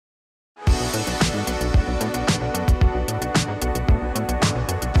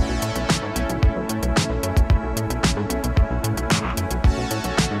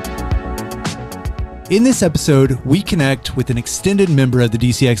In this episode, we connect with an extended member of the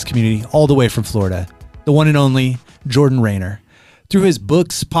DCX community all the way from Florida, the one and only Jordan Raynor. Through his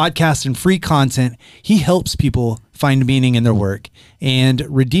books, podcasts, and free content, he helps people find meaning in their work and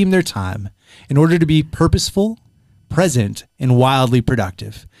redeem their time in order to be purposeful, present, and wildly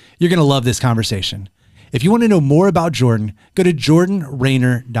productive. You're going to love this conversation. If you want to know more about Jordan, go to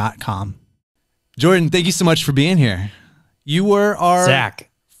jordanraynor.com. Jordan, thank you so much for being here. You were our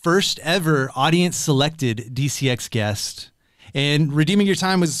first ever audience selected DCX guest, and Redeeming Your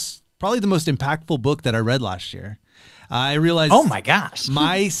Time was probably the most impactful book that I read last year. I realized, oh my gosh,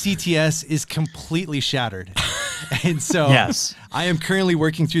 my CTS is completely shattered. And so yes. I am currently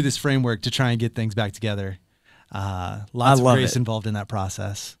working through this framework to try and get things back together. Lots of grace involved in that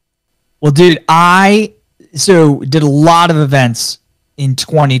process. Well, dude, I did a lot of events in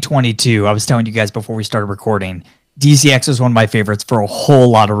 2022. I was telling you guys before we started recording, DCX was one of my favorites for a whole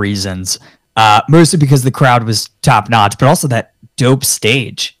lot of reasons. Mostly because the crowd was top notch, but also that dope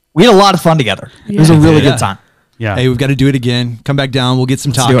stage. We had a lot of fun together. Yeah. It was a really good time. Yeah. Hey, we've got to do it again. Come back down. We'll get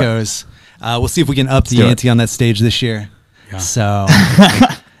some tacos. We'll see if we can up the ante on that stage this year. Yeah. So,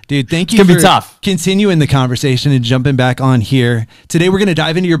 dude, thank you for continuing the conversation and jumping back on here. Today, we're going to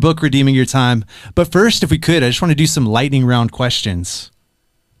dive into your book, Redeeming Your Time. But first, if we could, I just want to do some lightning round questions.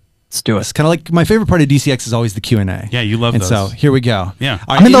 Let's do it. It's kind of like my favorite part of DCX is always the Q&A. Yeah, you love those. So here we go. Yeah.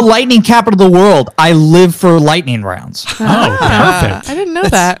 I'm in the lightning capital of the world. I live for lightning rounds. Oh, perfect. I didn't know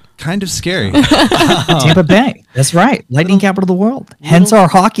that. Kind of scary. Tampa Bay. That's right. Lightning capital of the world. Hence our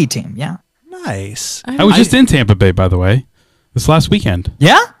hockey team. Yeah. Nice. I was just in Tampa Bay, by the way, this last weekend.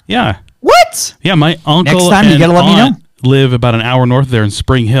 Yeah? Yeah. What? Yeah, my uncle Next time, you gotta let me know. Live about an hour north of there in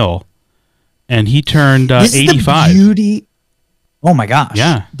Spring Hill, and he turned 85. The beauty. Oh my gosh.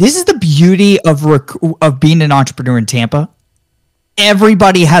 Yeah. This is the beauty of being an entrepreneur in Tampa.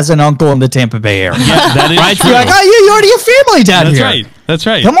 Everybody has an uncle in the Tampa Bay area. Yeah, that is right? true. You're like, oh, you already have family down here. That's right. That's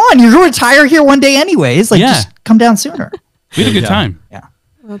right. Come on, you're going to retire here one day anyways. Like, just come down sooner. We had a good time. Yeah.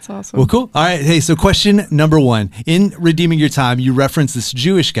 That's awesome. Well, cool. All right. Hey, so question number one. In Redeeming Your Time, you reference this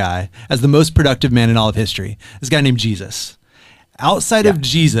Jewish guy as the most productive man in all of history. This guy named Jesus. Outside of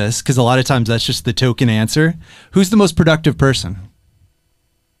Jesus, because a lot of times that's just the token answer, who's the most productive person?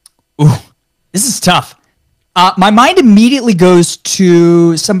 Ooh, this is tough. My mind immediately goes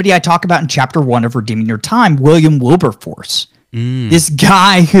to somebody I talk about in chapter 1 of Redeeming Your Time, William Wilberforce. This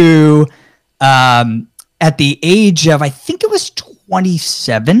guy who, at the age of, I think it was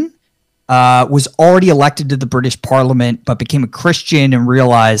 27, was already elected to the British Parliament, but became a Christian and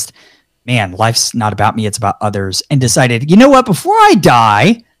realized, man, life's not about me, it's about others, and decided, you know what, before I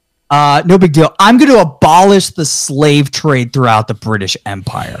die, no big deal, I'm going to abolish the slave trade throughout the British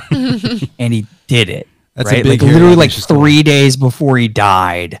Empire. And he did it. That's right? Like literally like 3 days before he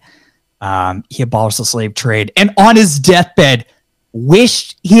died, he abolished the slave trade, and on his deathbed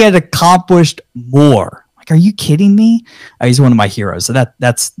wished he had accomplished more. Like, are you kidding me? He's one of my heroes. So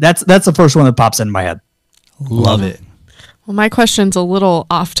that's the first one that pops into my head. Love it. Well, my question's a little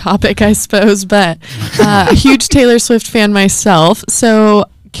off topic, I suppose, but a huge Taylor Swift fan myself. So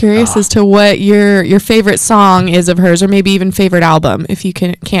curious as to what your favorite song is of hers, or maybe even favorite album, if you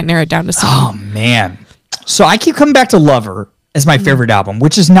can't narrow it down to song. Oh man. So I keep coming back to Lover as my favorite album,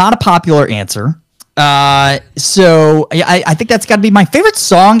 which is not a popular answer. So I think that's got to be my favorite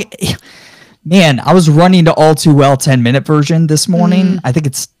song. Man, I was running to All Too Well 10-minute version this morning. I think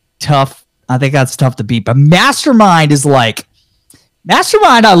it's tough. I think that's tough to beat. But Mastermind is like,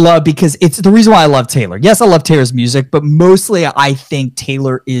 Mastermind I love because it's the reason why I love Taylor. Yes, I love Taylor's music, but mostly I think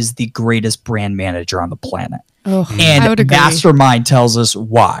Taylor is the greatest brand manager on the planet. Oh, and Mastermind tells us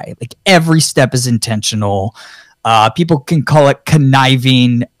why. Like, every step is intentional. People can call it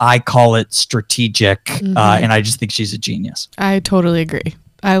conniving. I call it strategic. And I just think she's a genius. I totally agree.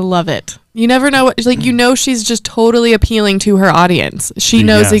 I love it. You never know what, like, you know, she's just totally appealing to her audience. She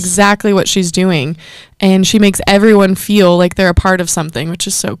knows exactly what she's doing, and she makes everyone feel like they're a part of something, which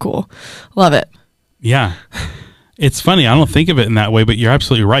is so cool. Love it. Yeah. It's funny. I don't think of it in that way, but you're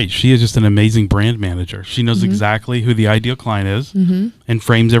absolutely right. She is just an amazing brand manager. She knows exactly who the ideal client is and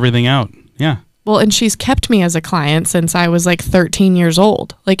frames everything out. Yeah. Well, and she's kept me as a client since I was like 13 years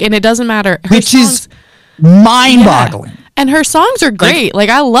old. Like, and it doesn't matter. Which is mind-boggling. Yeah. And her songs are great. Like,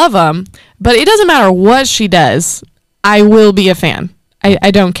 I love them. But it doesn't matter what she does. I will be a fan.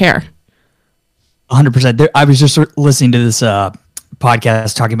 I don't care. 100%. I was just listening to this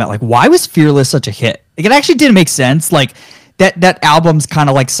podcast talking about, like, why was Fearless such a hit? Like, it actually didn't make sense. Like, that album's kind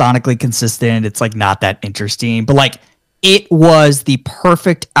of like sonically consistent. It's like not that interesting. But like, it was the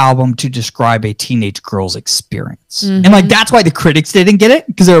perfect album to describe a teenage girl's experience. And like, that's why the critics didn't get it,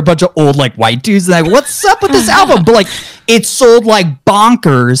 because they were a bunch of old like white dudes and like, what's up with this album? But like, it sold like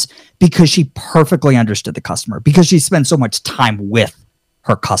bonkers because she perfectly understood the customer, because she spent so much time with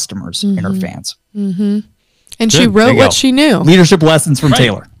her customers and her fans. And Good. she wrote what she knew. Leadership lessons from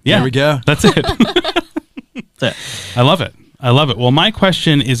Taylor. Yeah, There we go. That's it. That's it. I love it. I love it. Well, my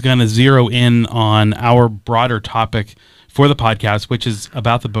question is going to zero in on our broader topic for the podcast, which is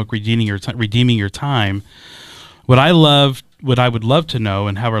about the book Redeeming Your Time. What I would love to know,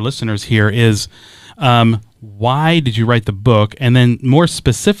 and have our listeners hear, is why did you write the book, and then more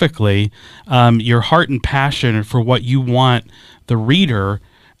specifically, your heart and passion for what you want the reader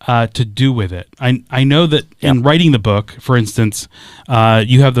to do with it. I know that in writing the book, for instance,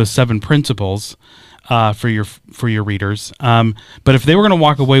 you have those 7 principles for your readers. But if they were going to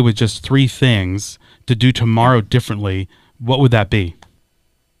walk away with just 3 things to do tomorrow differently, what would that be?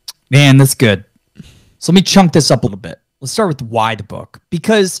 Man, that's good. So let me chunk this up a little bit. Let's start with why the book.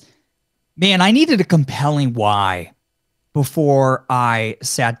 Because, man, I needed a compelling why before I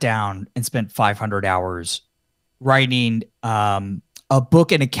sat down and spent 500 hours writing a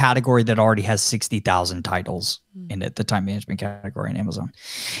book in a category that already has 60,000 titles in it, the time management category in Amazon.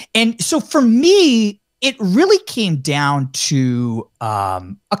 And so for me, it really came down to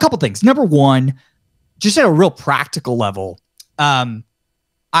a couple things. Number one, just at a real practical level,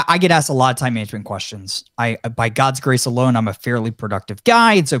 I get asked a lot of time management questions. By God's grace alone, I'm a fairly productive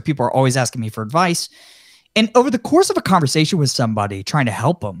guy. And so people are always asking me for advice. And over the course of a conversation with somebody trying to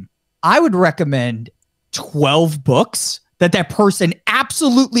help them, I would recommend 12 books that person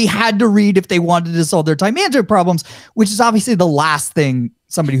absolutely had to read if they wanted to solve their time management problems, which is obviously the last thing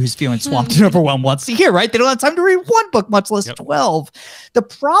somebody who's feeling swamped and overwhelmed wants to hear, right? They don't have time to read one book, much less 12. The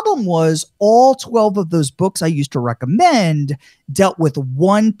problem was all 12 of those books I used to recommend dealt with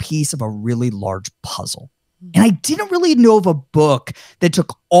one piece of a really large puzzle. And I didn't really know of a book that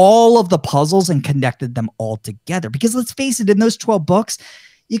took all of the puzzles and connected them all together. Because let's face it, in those 12 books,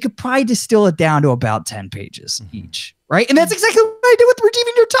 you could probably distill it down to about 10 pages each, right? And that's exactly what I did with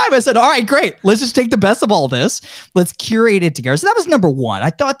Redeeming Your Time. I said, all right, great. Let's just take the best of all this. Let's curate it together. So that was number one. I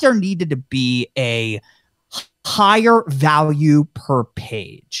thought there needed to be a higher value per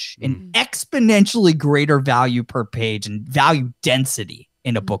page, an exponentially greater value per page and value density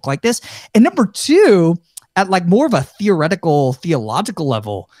in a book like this. And number two, at like more of a theological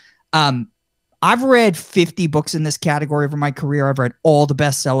level, I've read 50 books in this category over my career. I've read all the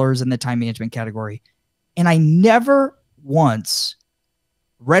bestsellers in the time management category. And I never once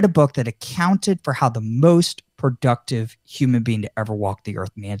read a book that accounted for how the most productive human being to ever walk the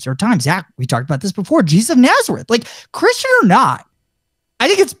earth managed their time. Zach, we talked about this before. Jesus of Nazareth. Like, Christian or not, I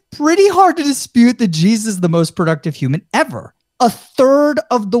think it's pretty hard to dispute that Jesus is the most productive human ever. A third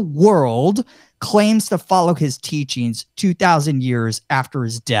of the world claims to follow his teachings 2,000 years after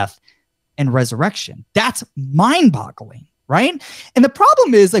his death and resurrection. That's mind-boggling, right? And the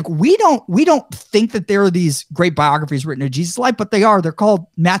problem is, like, we don't think that there are these great biographies written of Jesus' life, but they are. They're called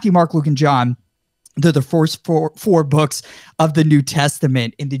Matthew, Mark, Luke, and John. They're the first four books of the New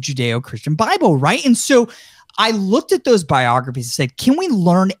Testament in the Judeo-Christian Bible, right? And so I looked at those biographies and said, can we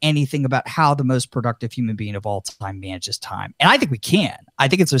learn anything about how the most productive human being of all time manages time? And I think we can. I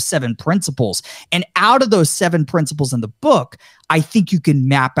think it's those 7 principles. And out of those 7 principles in the book, I think you can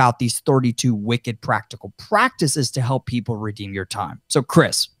map out these 32 wicked practical practices to help people redeem your time. So,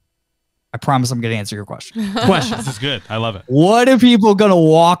 Chris, I promise I'm going to answer your question. This is good. I love it. What are people going to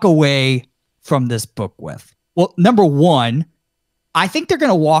walk away from this book with? Well, number one, I think they're going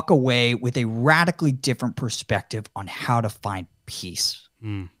to walk away with a radically different perspective on how to find peace,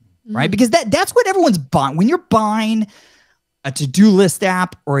 right? Because that's what everyone's buying. When you're buying a to-do list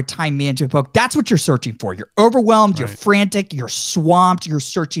app or a time management book, that's what you're searching for. You're overwhelmed, you're frantic, you're swamped, you're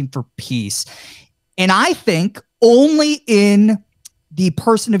searching for peace. And I think only in the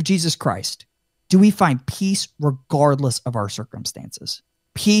person of Jesus Christ do we find peace regardless of our circumstances.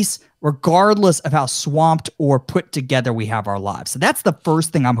 Peace regardless of how swamped or put together we have our lives. So that's the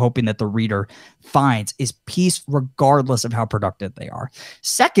first thing I'm hoping that the reader finds, is peace regardless of how productive they are.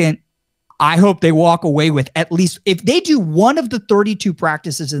 Second, I hope they walk away with, at least if they do one of the 32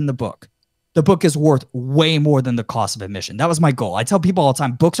 practices in the book is worth way more than the cost of admission. That was my goal. I tell people all the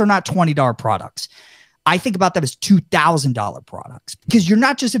time, books are not $20 products. I think about them as $2,000 products, because you're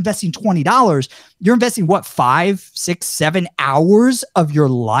not just investing $20. You're investing, what, 5, 6, 7 hours of your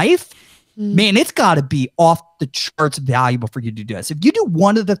life? Man, it's got to be off the charts valuable for you to do this. If you do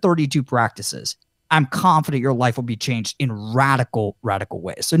one of the 32 practices, I'm confident your life will be changed in radical, radical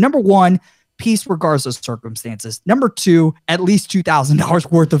ways. So number one, peace regardless of circumstances. Number 2, at least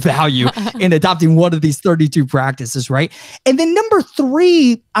 $2,000 worth of value in adopting one of these 32 practices, right? And then number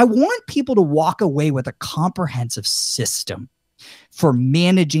 3, I want people to walk away with a comprehensive system for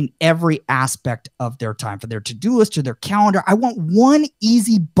managing every aspect of their time, for their to-do list, to their calendar. I want one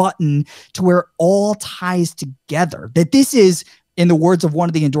easy button to where it all ties together. That this is, in the words of one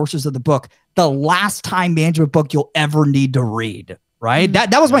of the endorsers of the book, the last time management book you'll ever need to read, right?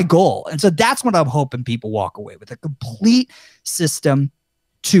 That was my goal. And so that's what I'm hoping people walk away with, a complete system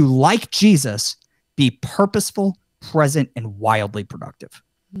to, like Jesus, be purposeful, present, and wildly productive.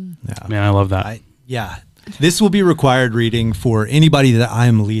 Yeah. Man, I love that. This will be required reading for anybody that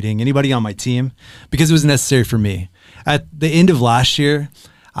I'm leading, anybody on my team, because it was necessary for me. At the end of last year,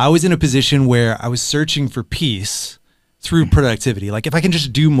 I was in a position where I was searching for peace through productivity. Like if I can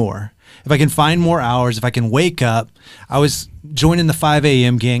just do more, if I can find more hours, if I can wake up. I was joining the 5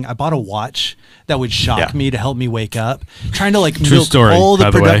 a.m. gang. I bought a watch that would shock me to help me wake up, trying to like milk all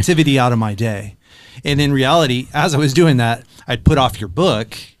the productivity out of my day. And in reality, as I was doing that, I'd put off your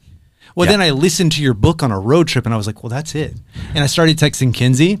book. Well, then I listened to your book on a road trip and I was like, well, that's it. And I started texting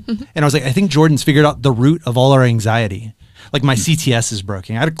Kenzie and I was like, I think Jordan's figured out the root of all our anxiety. Like my CTS is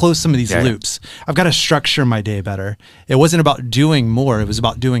broken. I had to close some of these loops. I've got to structure my day better. It wasn't about doing more. It was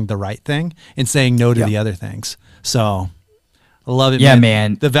about doing the right thing and saying no to the other things. So I love it,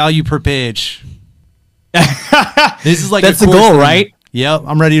 man. The value per page. This is like that's the goal, right? Yep.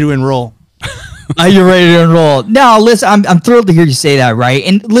 I'm ready to enroll. Are you ready to enroll? No, listen, I'm thrilled to hear you say that, right?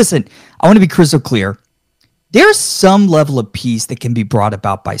 And listen, I want to be crystal clear. There's some level of peace that can be brought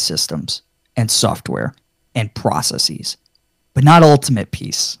about by systems and software and processes, but not ultimate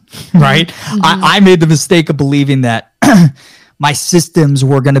peace, right? I made the mistake of believing that my systems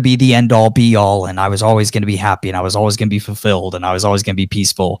were going to be the end all be all, and I was always going to be happy, and I was always going to be fulfilled, and I was always going to be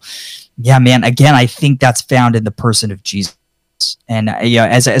peaceful. Yeah, man, again, I think that's found in the person of Jesus. And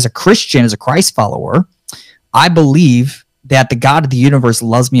as a Christian, as a Christ follower, I believe that the God of the universe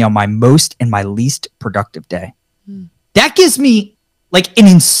loves me on my most and my least productive day. That gives me like an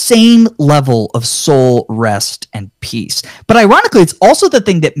insane level of soul rest and peace. But ironically, it's also the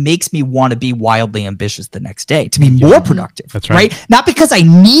thing that makes me want to be wildly ambitious the next day, to be more productive. That's right. Not because I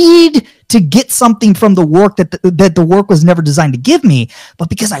need to get something from the work that the work was never designed to give me, but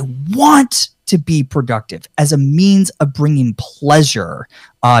because I want to be productive as a means of bringing pleasure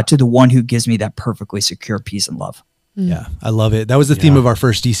to the one who gives me that perfectly secure peace and love. Yeah, I love it. That was the theme of our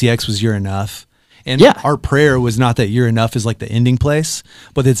first DCX was You're Enough. And our prayer was not that You're Enough is like the ending place,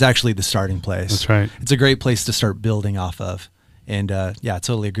 but it's actually the starting place. That's right. It's a great place to start building off of. And I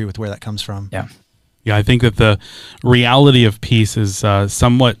totally agree with where that comes from. Yeah, I think that the reality of peace is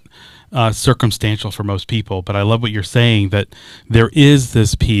somewhat circumstantial for most people, but I love what you're saying, that there is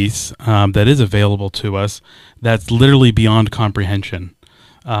this peace that is available to us that's literally beyond comprehension.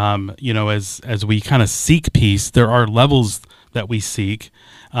 As we kind of seek peace, there are levels that we seek.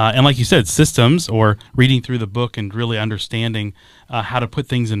 And like you said, systems or reading through the book and really understanding how to put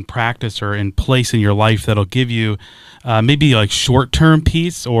things in practice or in place in your life that'll give you maybe like short-term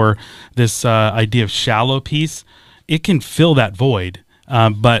peace or this idea of shallow peace, it can fill that void.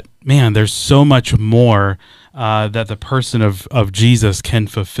 But man, there's so much more that the person of Jesus can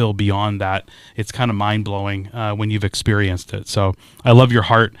fulfill beyond that. It's kind of mind-blowing when you've experienced it. So I love your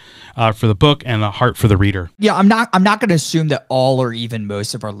heart for the book and the heart for the reader. Yeah, I'm not going to assume that all or even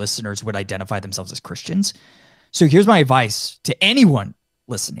most of our listeners would identify themselves as Christians. So here's my advice to anyone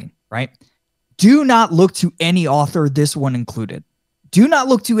listening, right? Do not look to any author, this one included. Do not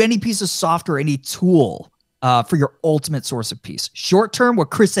look to any piece of software, any tool for your ultimate source of peace. Short term, what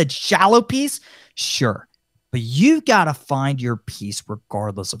Chris said, shallow peace, sure. But you've got to find your peace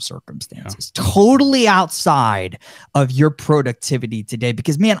regardless of circumstances, totally outside of your productivity today.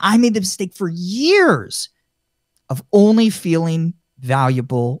 Because, man, I made the mistake for years of only feeling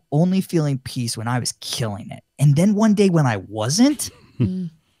valuable, only feeling peace when I was killing it. And then one day when I wasn't,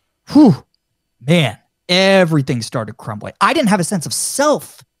 man, everything started crumbling. I didn't have a sense of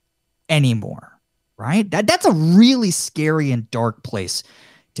self anymore, right? That's a really scary and dark place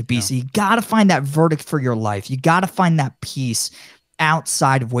to be. So you got to find that verdict for your life. You got to find that peace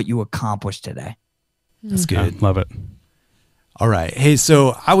outside of what you accomplished today. That's good. Yeah, love it. All right. Hey,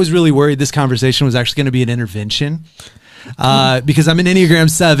 so I was really worried this conversation was actually going to be an intervention because I'm an Enneagram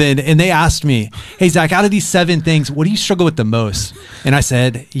 7 and they asked me, hey, Zach, out of these 7 things, what do you struggle with the most? And I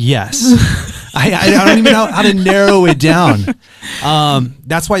said, yes. I don't even know how to narrow it down.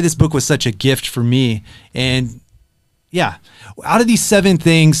 That's why this book was such a gift for me. And yeah, out of these 7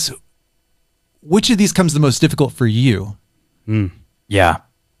 things, which of these comes the most difficult for you? Yeah.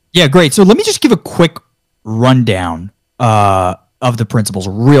 Yeah, great. So let me just give a quick rundown of the principles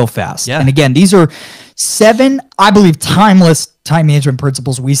real fast. Yeah. And again, these are 7, I believe, timeless time management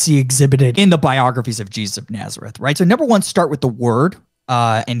principles we see exhibited in the biographies of Jesus of Nazareth, right? So number 1, start with the word.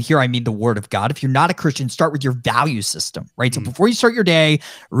 And here I mean the word of God. If you're not a Christian, start with your value system, right? So before you start your day,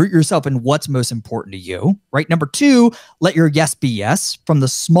 root yourself in what's most important to you, right? Number 2, let your yes be yes. From the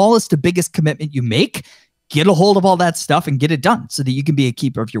smallest to biggest commitment you make, get a hold of all that stuff and get it done so that you can be a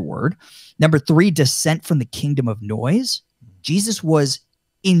keeper of your word. Number 3, descent from the kingdom of noise. Jesus was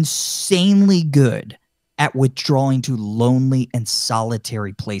insanely good at withdrawing to lonely and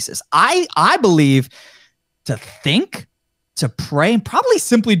solitary places. I believe to think, to pray, and probably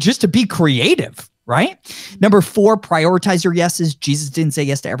simply just to be creative, right? Number 4, prioritize your yeses. Jesus didn't say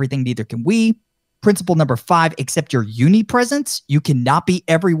yes to everything, neither can we. Principle number 5, accept your unipresence. You cannot be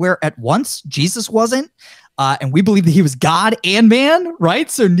everywhere at once. Jesus wasn't. And we believe that he was God and man, right?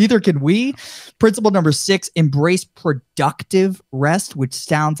 So neither can we. Principle number 6, embrace productive rest, which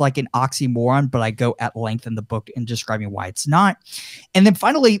sounds like an oxymoron, but I go at length in the book in describing why it's not. And then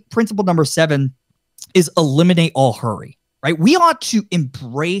finally, principle number 7 is eliminate all hurry, right? We ought to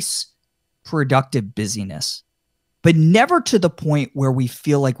embrace productive busyness, but never to the point where we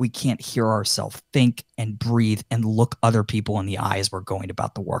feel like we can't hear ourselves think and breathe and look other people in the eye as we're going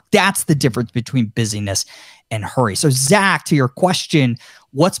about the work. That's the difference between busyness and hurry. So Zach, to your question,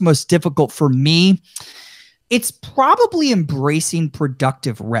 what's most difficult for me? It's probably embracing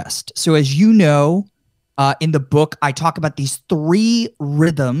productive rest. So as you know, in the book, I talk about these 3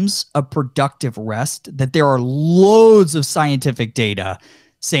 rhythms of productive rest that there are loads of scientific data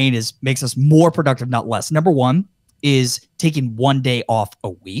saying makes us more productive, not less. Number 1 is taking 1 day off a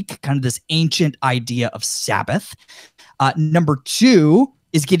week, kind of this ancient idea of Sabbath. Number 2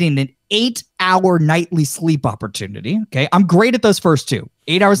 is getting an 8-hour nightly sleep opportunity. Okay. I'm great at those first 2.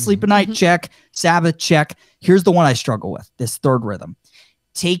 8 hours sleep a night, check. Sabbath, check. Here's the one I struggle with, this third rhythm.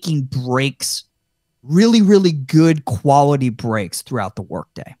 Taking breaks, really, really good quality breaks throughout the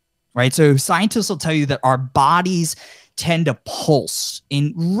workday, right? So scientists will tell you that our bodies tend to pulse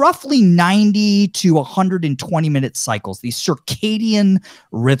in roughly 90 to 120 minute cycles, these circadian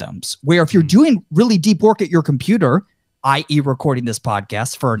rhythms, where if you're doing really deep work at your computer, i.e. recording this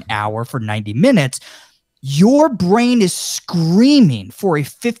podcast for an hour, for 90 minutes, your brain is screaming for a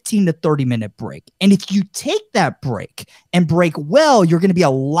 15 to 30 minute break. And if you take that break and break well, you're going to be a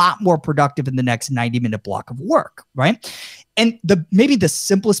lot more productive in the next 90-minute block of work, right? And maybe the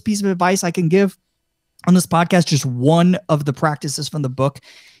simplest piece of advice I can give on this podcast, just one of the practices from the book.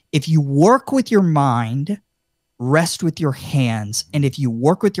 If you work with your mind, rest with your hands. And if you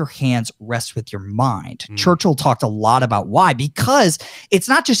work with your hands, rest with your mind. Churchill talked a lot about why, because it's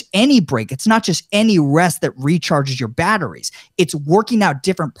not just any break. It's not just any rest that recharges your batteries. It's working out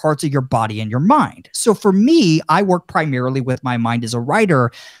different parts of your body and your mind. So for me, I work primarily with my mind as a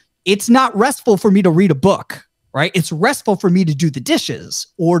writer. It's not restful for me to read a book, right? It's restful for me to do the dishes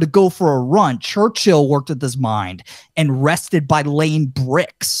or to go for a run. Churchill worked with his mind and rested by laying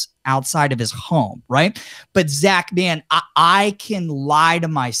bricks outside of his home, right? But Zach, man, I can lie to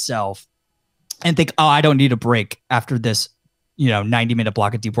myself and think, oh, I don't need a break after this, 90-minute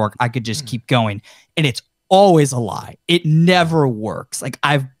block of deep work. I could just keep going. And it's always a lie. It never works. Like,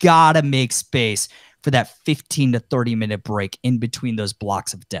 I've got to make space for that 15 to 30-minute break in between those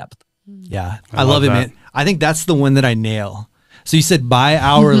blocks of depth. Yeah, I love it, man. I think that's the one that I nail. So you said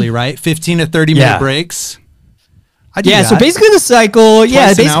bi-hourly, right? 15 to 30-minute breaks. So basically the cycle,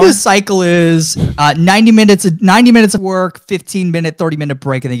 the cycle is 90 minutes of work, 15-minute, 30-minute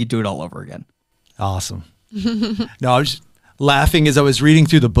break, and then you do it all over again. Awesome. No, I was just laughing as I was reading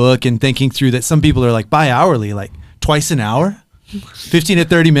through the book and thinking through that some people are like bi-hourly, like twice an hour, 15 to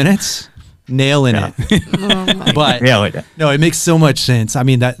 30 minutes. Nailing it. But no, it makes so much sense. I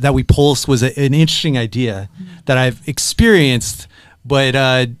mean, that we pulse was an interesting idea that I've experienced, but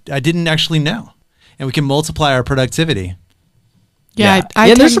I didn't actually know. And we can multiply our productivity.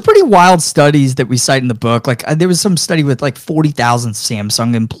 There's some pretty wild studies that we cite in the book. Like there was some study with like 40,000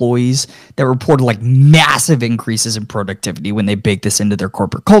 Samsung employees that reported like massive increases in productivity when they baked this into their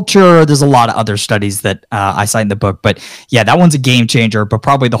corporate culture. There's a lot of other studies that I cite in the book, but yeah, that one's a game changer, but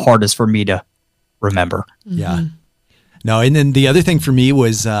probably the hardest for me to remember. Yeah. No, and then the other thing for me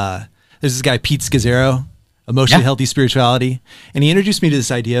was there's this guy, Pete Scazzaro, Emotionally Healthy Spirituality, and he introduced me to this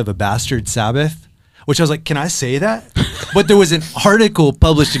idea of a bastard Sabbath, which I was like, can I say that? But there was an article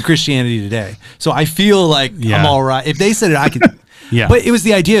published in Christianity Today. So I feel like I'm all right. If they said it, I could. But it was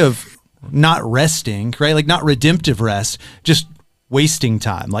the idea of not resting, right? Like not redemptive rest, just wasting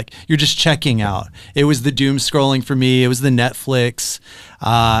time. Like you're just checking out. It was the doom scrolling for me. It was the Netflix.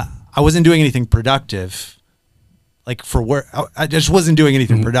 I wasn't doing anything productive, like for work. I just wasn't doing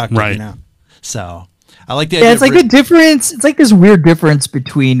anything productive, right. you know? So I like the idea. Yeah, it's like a difference. It's like this weird difference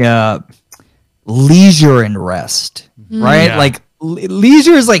between leisure and rest, right? Yeah. Like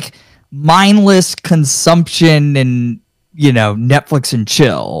leisure is like mindless consumption and Netflix and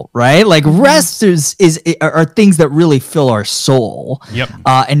chill, right? Like rest are things that really fill our soul,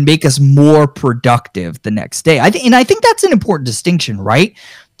 and make us more productive the next day. I think that's an important distinction, right?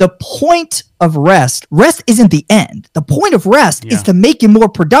 The point of rest isn't the end. The point of rest is to make you more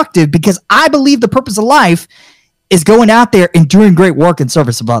productive, because I believe the purpose of life is going out there and doing great work in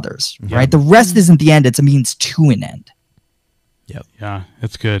service of others, right? The rest isn't the end. It's a means to an end. Yep. Yeah,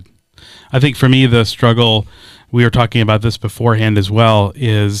 it's good. I think for me, the struggle, we were talking about this beforehand as well,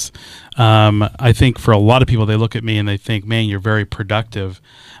 is I think for a lot of people, they look at me and they think, man, you're very productive.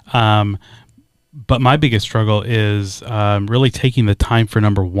 But my biggest struggle is really taking the time for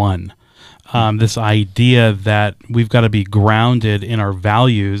number one. This idea that we've got to be grounded in our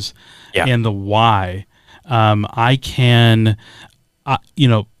values and the why. I can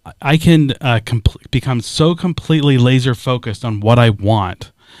become so completely laser focused on what I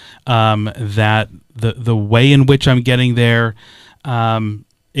want that the way in which I'm getting there,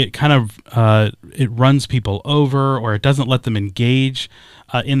 it kind of it runs people over, or it doesn't let them engage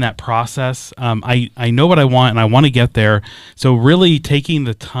in that process. I know what I want and I want to get there. So really taking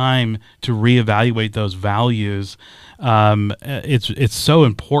the time to reevaluate those values, it's so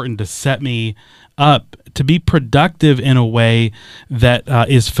important to set me up to be productive in a way that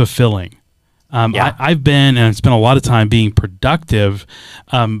is fulfilling. I've been and spent a lot of time being productive,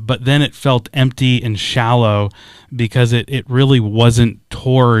 but then it felt empty and shallow because it really wasn't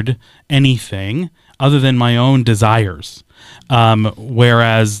toward anything other than my own desires.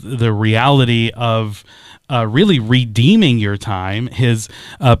 Whereas the reality of really redeeming your time is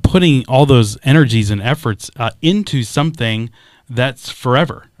putting all those energies and efforts into something that's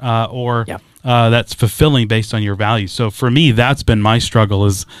forever, or that's fulfilling based on your values. So for me, that's been my struggle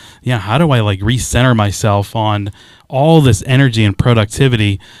is, how do I like recenter myself on all this energy and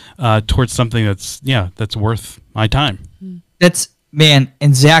productivity towards something that's worth my time?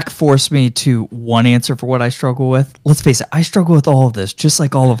 And Zach forced me to one answer for what I struggle with. Let's face it, I struggle with all of this, just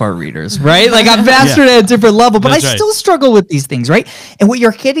like all of our readers, right? Like I've mastered it at a different level, but That's I still struggle with these things, right? And what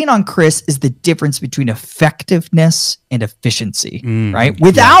you're hitting on, Chris, is the difference between effectiveness and efficiency, right?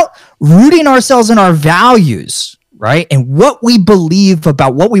 Without rooting ourselves in our values, right? And what we believe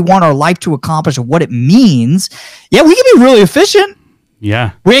about what we want our life to accomplish and what it means, we can be really efficient.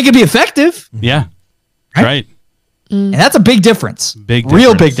 Yeah. We ain't gonna be effective. Yeah. Right? And that's a big difference.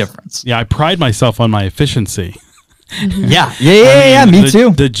 Real big difference. Yeah, I pride myself on my efficiency. Me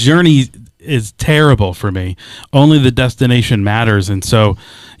too. The journey is terrible for me. Only the destination matters. And so,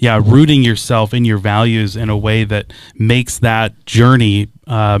 rooting yourself in your values in a way that makes that journey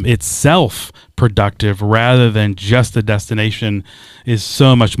itself productive rather than just the destination is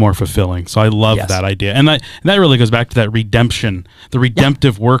so much more fulfilling. So I love that idea. And that really goes back to that redemption, the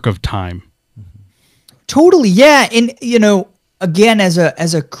redemptive work of time. Totally, yeah. And again, as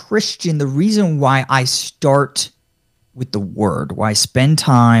a Christian, the reason why I start with the Word, why I spend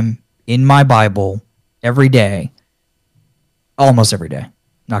time in my Bible every day, almost every day.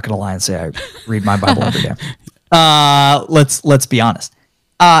 Not gonna lie and say I read my Bible every day. Let's be honest.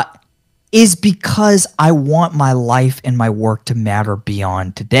 Is because I want my life and my work to matter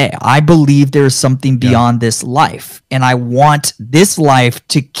beyond today. I believe there's something beyond this life, and I want this life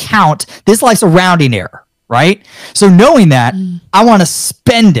to count. This life's a rounding error, right? So knowing that, I want to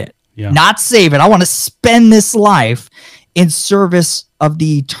spend it, not save it. I want to spend this life in service of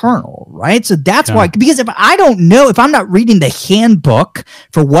the eternal, right? So that's why, because if I'm not reading the handbook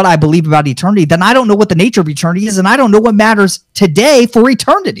for what I believe about eternity, then I don't know what the nature of eternity is, and I don't know what matters today for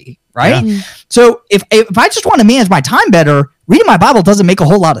eternity. Right. Yeah. So if I just want to manage my time better, reading my Bible doesn't make a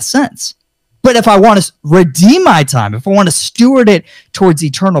whole lot of sense. But if I want to redeem my time, if I want to steward it towards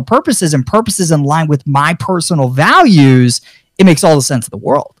eternal purposes and purposes in line with my personal values, it makes all the sense in the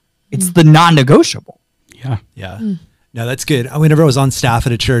world. It's the non-negotiable. Yeah. No, that's good. Whenever I was on staff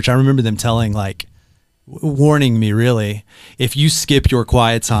at a church, I remember them warning me really, if you skip your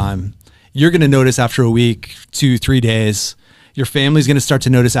quiet time, you're going to notice after a week, 2-3 days. Your family's going to start to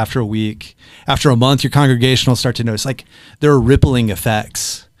notice after a week. After a month, your congregation will start to notice. Like, there are rippling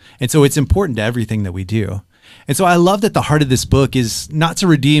effects. And so it's important to everything that we do. And so I love that the heart of this book is not to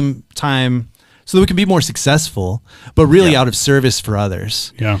redeem time so that we can be more successful, but really out of service for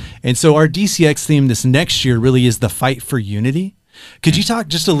others. Yeah. And so our DCX theme this next year really is the fight for unity. Could you talk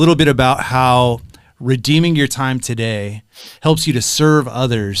just a little bit about how redeeming your time today helps you to serve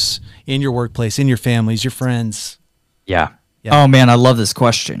others in your workplace, in your families, your friends? Yeah. Yeah. Oh man, I love this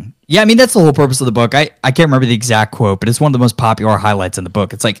question. Yeah, I mean that's the whole purpose of the book. I can't remember the exact quote, but it's one of the most popular highlights in the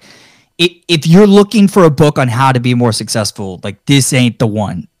book. It's like if you're looking for a book on how to be more successful, like this ain't the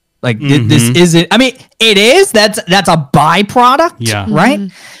one. Like this isn't. I mean, it is. That's a byproduct. Yeah.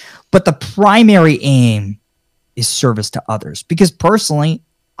 Right. But the primary aim is service to others, because personally,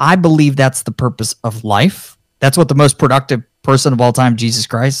 I believe that's the purpose of life. That's what the most productive person of all time, Jesus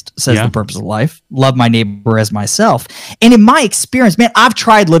Christ, says the purpose of life. Love my neighbor as myself. And in my experience, man, I've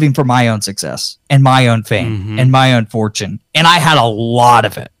tried living for my own success and my own fame and my own fortune. And I had a lot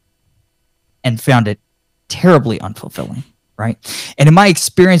of it and found it terribly unfulfilling. Right. And in my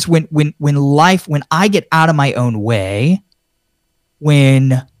experience, when I get out of my own way,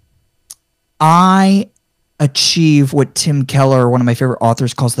 when I achieve what Tim Keller, one of my favorite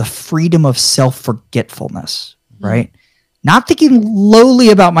authors, calls the freedom of self-forgetfulness, right? Not thinking lowly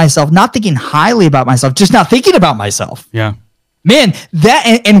about myself, not thinking highly about myself, just not thinking about myself. Yeah. Man,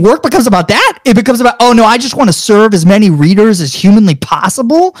 that and work becomes about that. It becomes about, oh no, I just want to serve as many readers as humanly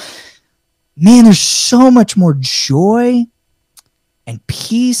possible. Man, there's so much more joy and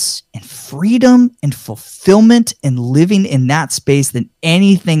peace and freedom and fulfillment and living in that space than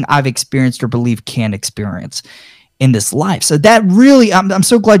anything I've experienced or believe can experience in this life. So that really, I'm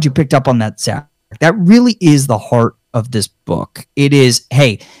so glad you picked up on that, Zach. That really is the heart of this book. It is,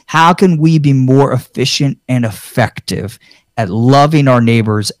 hey, how can we be more efficient and effective at loving our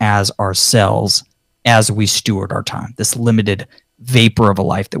neighbors as ourselves as we steward our time, this limited vapor of a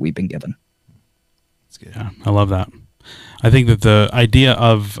life that we've been given. That's good. Yeah, I love that. I think that the idea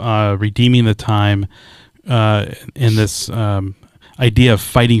of redeeming the time in this idea of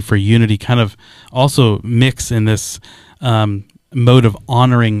fighting for unity kind of also mix in this mode of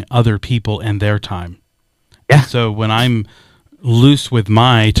honoring other people and their time. Yeah. So when I'm loose with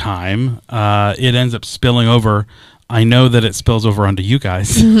my time, it ends up spilling over. I know that it spills over onto you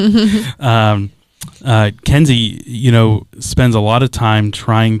guys. Kenzie, spends a lot of time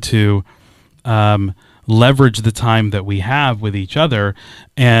trying to leverage the time that we have with each other.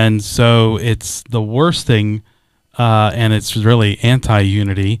 And so it's the worst thing, and it's really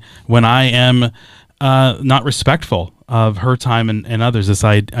anti-unity when I am not respectful of her time and others, this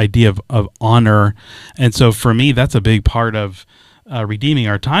idea of honor. And so for me, that's a big part of redeeming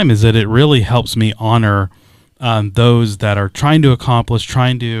our time, is that it really helps me honor those that are trying to accomplish,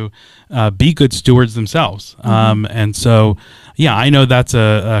 trying to be good stewards themselves. And so, yeah, I know that's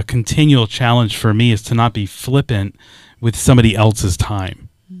a continual challenge for me, is to not be flippant with somebody else's time.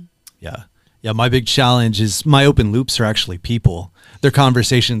 Yeah. Yeah. My big challenge is my open loops are actually people. They're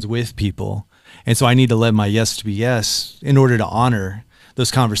conversations with people. And so I need to let my yes to be yes in order to honor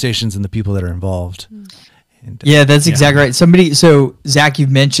those conversations and the people that are involved. And, yeah, that's exactly right. So Zach, you've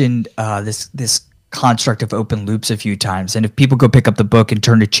mentioned this construct of open loops a few times. And if people go pick up the book and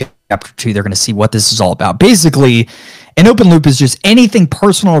turn to chapter 2, they're going to see what this is all about. Basically, an open loop is just anything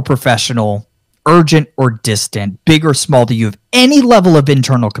personal or professional, urgent or distant, big or small, that you have any level of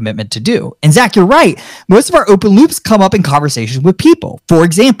internal commitment to do. And Zach, you're right. Most of our open loops come up in conversations with people. For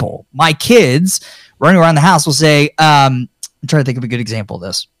example, my kids running around the house will say, I'm trying to think of a good example of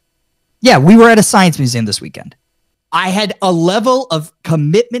this. Yeah, we were at a science museum this weekend. I had a level of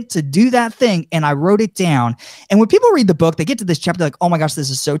commitment to do that thing, and I wrote it down. And when people read the book, they get to this chapter, they're like, oh my gosh, this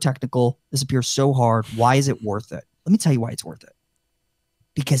is so technical. This appears so hard. Why is it worth it? Let me tell you why it's worth it.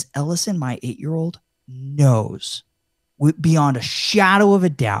 Because Ellison, my 8-year-old, knows beyond a shadow of a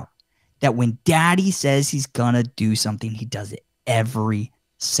doubt that when daddy says he's going to do something, he does it every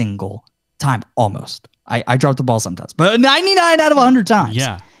single time, almost. I drop the ball sometimes, but 99 out of 100 times.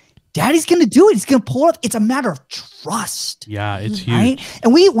 Yeah. Daddy's going to do it. He's going to pull it up. It's a matter of trust. Yeah, it's huge. Right?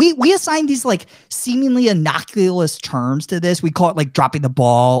 And we assign these like seemingly innocuous terms to this. We call it like dropping the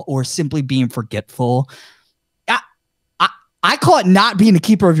ball or simply being forgetful. I call it not being a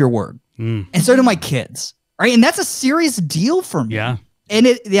keeper of your word. And so do my kids. Right. And that's a serious deal for me. Yeah. And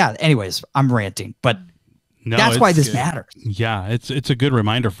anyways, I'm ranting, but that's why this matters. Yeah. It's a good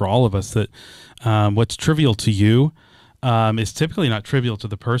reminder for all of us that what's trivial to you is typically not trivial to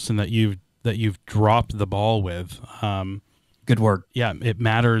the person that you've dropped the ball with. Good word. Yeah, it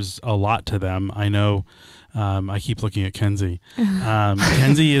matters a lot to them. I know. I keep looking at Kenzie.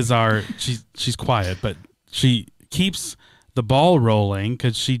 Kenzie is she's quiet, but she keeps the ball rolling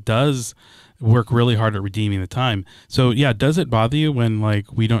because she does work really hard at redeeming the time. So yeah, does it bother you when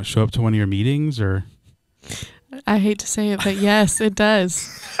like we don't show up to one of your meetings, or? I hate to say it, but yes, it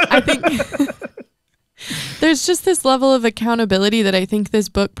does. I think there's just this level of accountability that I think this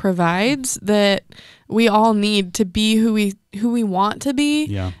book provides that we all need to be who we want to be.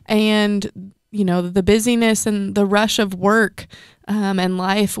 Yeah. And the busyness and the rush of work and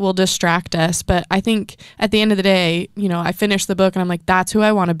life will distract us. But I think at the end of the day, I finished the book and I'm like, that's who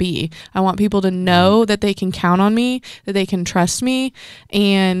I want to be. I want people to know that they can count on me, that they can trust me.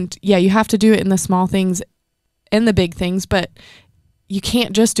 And yeah, you have to do it in the small things and the big things, but you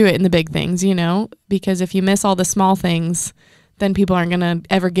can't just do it in the big things, because if you miss all the small things, then people aren't going to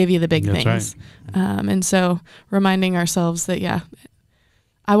ever give you the big things. Right. And so reminding ourselves that,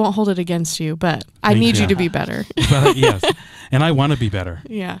 I won't hold it against you, but I need you to be better. But, yes. And I want to be better.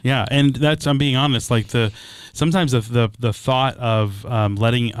 Yeah. Yeah. And I'm being honest, like sometimes the thought of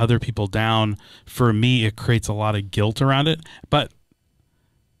letting other people down, for me, it creates a lot of guilt around it. But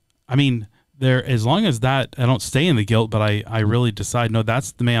I mean, as long as that, I don't stay in the guilt, but I really decide, no,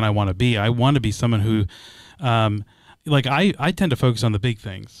 that's the man I want to be. I want to be someone who, I tend to focus on the big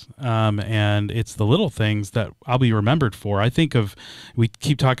things, and it's the little things that I'll be remembered for. I think we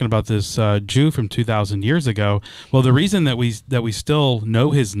keep talking about this Jew from 2,000 years ago. Well, the reason that we still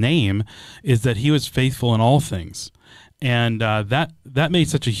know his name is that he was faithful in all things. And that made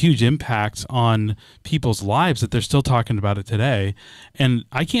such a huge impact on people's lives that they're still talking about it today. And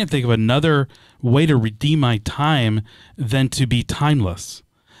I can't think of another way to redeem my time than to be timeless.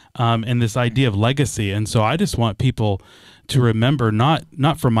 And this idea of legacy. And so I just want people to remember, not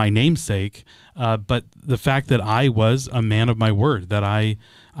for my namesake, but the fact that I was a man of my word, that I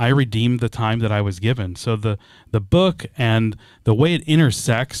redeemed the time that I was given. So the book and the way it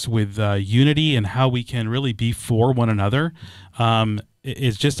intersects with unity and how we can really be for one another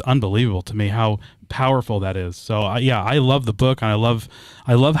is just unbelievable to me, how powerful that is. So I love the book, and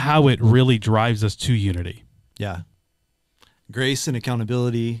I love how it really drives us to unity. Yeah. Grace and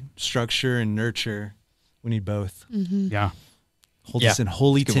accountability, structure and nurture. We need both. Mm-hmm. Yeah. Hold us in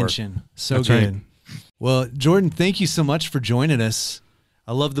holy tension. Work. So That's good. Right. Well, Jordan, thank you so much for joining us.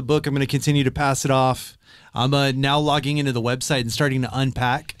 I love the book. I'm going to continue to pass it off. I'm now logging into the website and starting to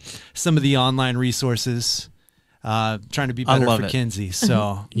unpack some of the online resources. Trying to be better for Kenzie.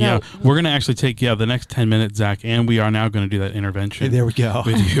 So yeah, we're going to actually take the next 10 minutes, Zach, and we are now going to do that intervention. Hey, there we go.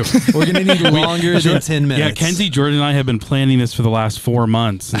 With you. We're going to need longer than 10 minutes. Yeah, Kenzie, Jordan, and I have been planning this for the last 4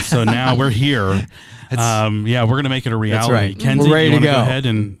 months, and so now we're here. We're going to make it a reality. That's right. Kenzie, we're ready you to go. Go ahead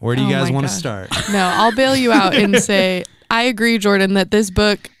and where do you guys want to start? No, I'll bail you out and say, I agree, Jordan, that this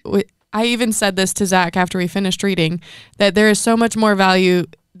book, I even said this to Zach after we finished reading, that there is so much more value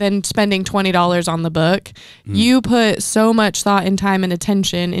than spending $20 on the book. You put so much thought and time and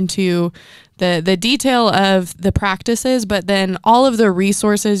attention into the detail of the practices, but then all of the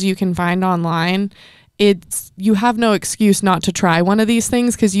resources you can find online. You have no excuse not to try one of these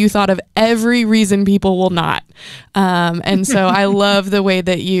things because you thought of every reason people will not. And so I love the way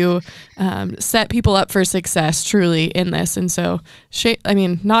that you set people up for success truly in this. And so,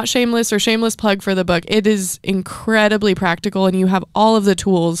 not shameless or shameless plug for the book. It is incredibly practical, and you have all of the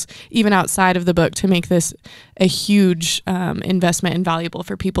tools, even outside of the book, to make this a huge investment and valuable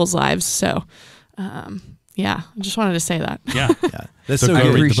for people's lives. So, I just wanted to say that. Yeah. That's so so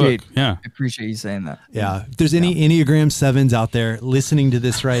go good. read the book. I appreciate you saying that. Yeah. If there's any Enneagram 7s out there listening to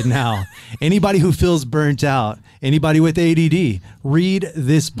this right now, anybody who feels burnt out, anybody with ADD, read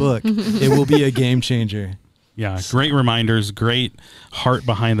this book. It will be a game changer. Yeah, great reminders, great heart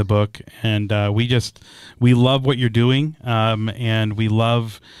behind the book. And we love what you're doing. And we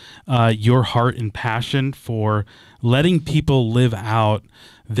love your heart and passion for letting people live out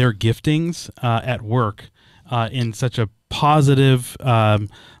their giftings at work in such a positive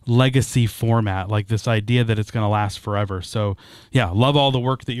legacy format, like this idea that it's going to last forever. So love all the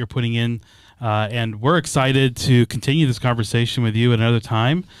work that you're putting in. And we're excited to continue this conversation with you at another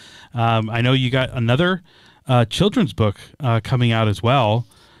time. I know you got another children's book coming out as well.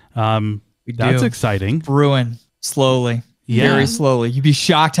 That's exciting. Brewing slowly. Very slowly. You'd be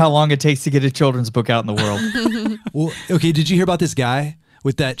shocked how long it takes to get a children's book out in the world. Well, okay, did you hear about this guy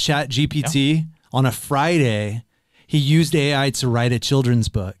with that Chat GPT? Yeah. On a Friday, he used AI to write a children's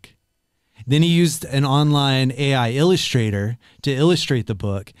book. Then he used an online AI illustrator to illustrate the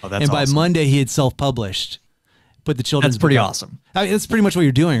book. Oh, that's and by awesome. Monday, he had self-published. Put the children's book. That's pretty out. awesome. I mean, that's pretty much what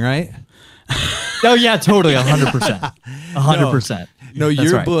you're doing, right? Oh, yeah, totally. 100%. 100%. No,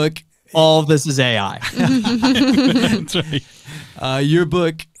 your book. All of this is AI. That's right. Your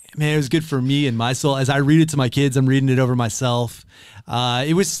book, man, it was good for me and my soul. As I read it to my kids, I'm reading it over myself.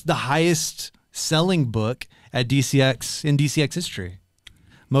 It was the highest selling book at DCX in DCX history.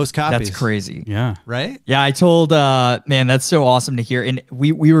 Most copies. That's crazy. Yeah. Right? Yeah, I told, man, that's so awesome to hear. And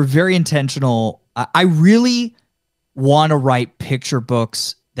we were very intentional I really want to write picture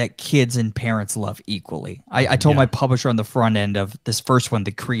books that kids and parents love equally. I told my publisher on the front end of this first one,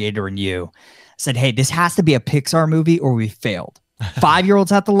 The Creator and You, I said, hey, this has to be a Pixar movie or we failed.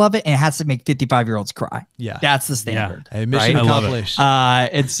 5-year-olds have to love it, and it has to make 55-year-olds cry. Yeah. That's the standard. Hey, mission right? accomplished.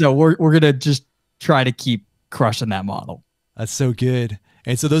 And so we're going to just try to keep crushing that model. That's so good.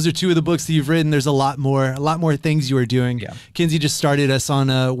 And so those are 2 of the books that you've written. There's a lot more things you are doing. Yeah. Kenzie just started us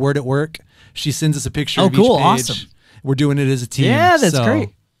on Word at Work. She sends us a picture of each cool. page. Awesome. We're doing it as a team. Yeah, that's great.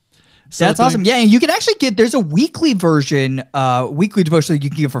 So That's awesome. Yeah, and you can actually there's a weekly version, weekly devotional you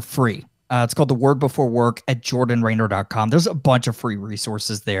can get for free. It's called The Word Before Work at jordanraynor.com. There's a bunch of free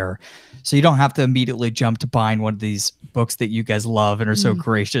resources there. So you don't have to immediately jump to buying one of these books that you guys love and are so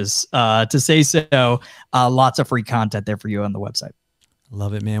gracious to say so. Lots of free content there for you on the website.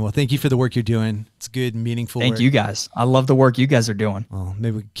 Love it, man. Well, thank you for the work you're doing. It's good, meaningful work. Thank you guys. I love the work you guys are doing. Well,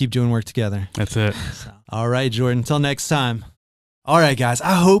 maybe we can keep doing work together. That's it. All right, Jordan. Until next time. All right, guys.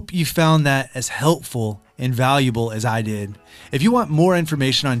 I hope you found that as helpful and valuable as I did. If you want more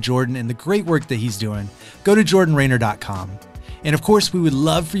information on Jordan and the great work that he's doing, go to jordanraynor.com. And of course, we would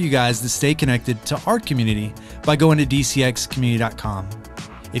love for you guys to stay connected to our community by going to dcxcommunity.com.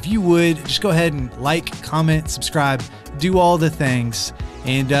 If you would, just go ahead and like, comment, subscribe, do all the things,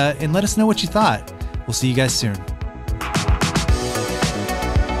 and let us know what you thought. We'll see you guys soon.